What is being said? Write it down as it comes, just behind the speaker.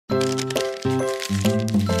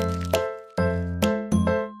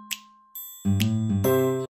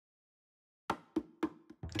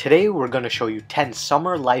Today we're going to show you 10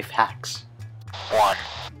 summer life hacks. 1.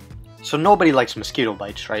 So nobody likes mosquito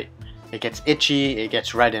bites, right? It gets itchy, it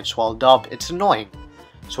gets red and swelled up, it's annoying.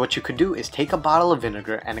 So what you could do is take a bottle of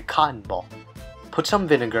vinegar and a cotton ball. Put some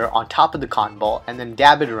vinegar on top of the cotton ball and then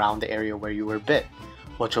dab it around the area where you were bit.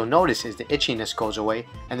 What you'll notice is the itchiness goes away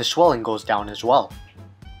and the swelling goes down as well.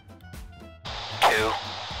 2.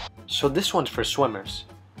 So this one's for swimmers.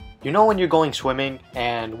 You know when you're going swimming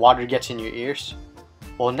and water gets in your ears?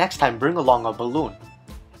 Well, next time bring along a balloon.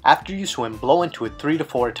 After you swim, blow into it 3 to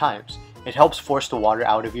 4 times. It helps force the water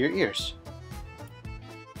out of your ears.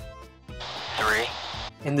 3.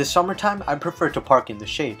 In the summertime, I prefer to park in the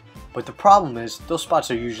shade, but the problem is those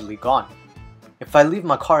spots are usually gone. If I leave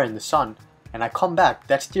my car in the sun and I come back,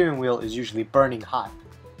 that steering wheel is usually burning hot.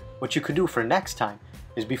 What you could do for next time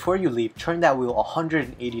is before you leave, turn that wheel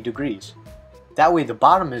 180 degrees. That way the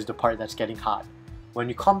bottom is the part that's getting hot. When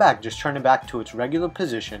you come back, just turn it back to its regular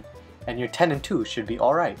position and your 10 and 2 should be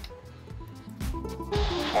alright.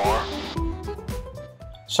 4.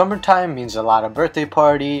 Summertime means a lot of birthday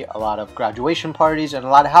party, a lot of graduation parties, and a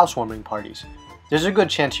lot of housewarming parties. There's a good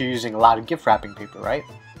chance you're using a lot of gift wrapping paper, right?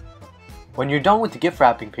 When you're done with the gift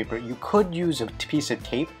wrapping paper, you could use a piece of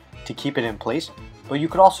tape to keep it in place, but you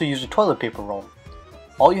could also use a toilet paper roll.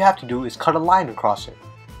 All you have to do is cut a line across it.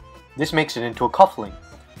 This makes it into a cuffling.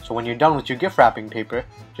 So when you're done with your gift wrapping paper,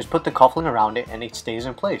 just put the cuffling around it and it stays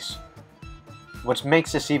in place. What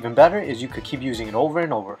makes this even better is you could keep using it over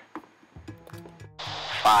and over.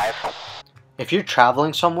 5. If you're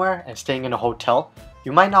traveling somewhere and staying in a hotel,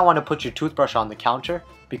 you might not want to put your toothbrush on the counter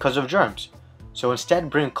because of germs. So instead,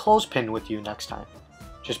 bring a clothespin with you next time.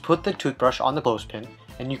 Just put the toothbrush on the clothespin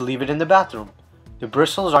and you can leave it in the bathroom. The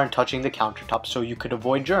bristles aren't touching the countertop, so you could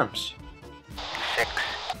avoid germs. 6.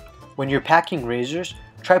 When you're packing razors,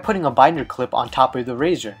 try putting a binder clip on top of the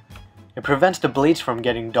razor. It prevents the blades from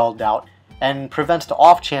getting dulled out and prevents the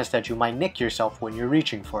off chance that you might nick yourself when you're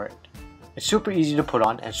reaching for it. It's super easy to put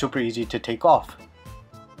on and super easy to take off.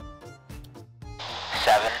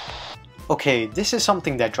 7. Okay, this is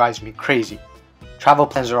something that drives me crazy. Travel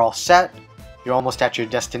plans are all set, you're almost at your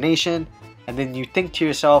destination, and then you think to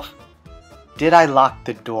yourself, did I lock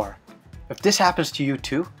the door? If this happens to you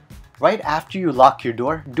too, right after you lock your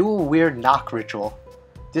door, do a weird knock ritual.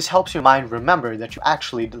 This helps your mind remember that you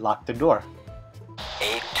actually locked the door.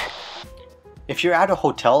 8. If you're at a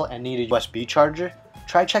hotel and need a USB charger,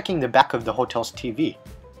 try checking the back of the hotel's TV.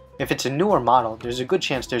 If it's a newer model, there's a good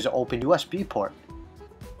chance there's an open USB port.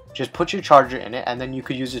 Just put your charger in it and then you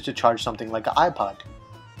could use it to charge something like an iPod.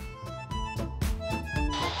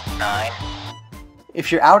 9. If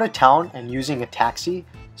you're out of town and using a taxi,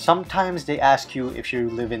 sometimes they ask you if you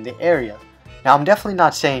live in the area. Now I'm definitely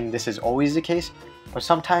not saying this is always the case, but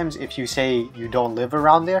sometimes if you say you don't live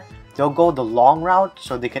around there, they'll go the long route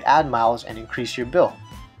so they could add miles and increase your bill.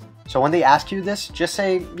 So when they ask you this, just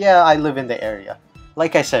say, yeah, I live in the area.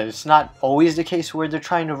 Like I said, it's not always the case where they're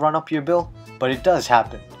trying to run up your bill, but it does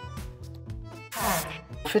happen.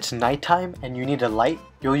 If it's nighttime and you need a light,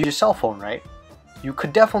 you'll use your cell phone, right? You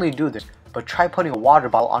could definitely do this, but try putting a water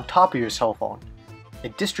bottle on top of your cell phone.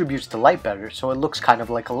 It distributes the light better, so it looks kind of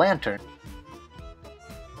like a lantern.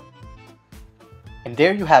 And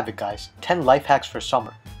there you have it guys, 10 life hacks for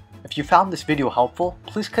summer. If you found this video helpful,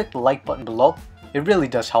 please click the like button below. It really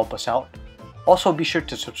does help us out. Also be sure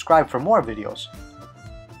to subscribe for more videos.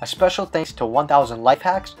 A special thanks to 1000 Life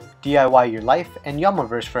Hacks, DIY Your Life, and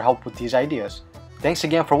Yumaverse for help with these ideas. Thanks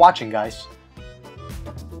again for watching guys.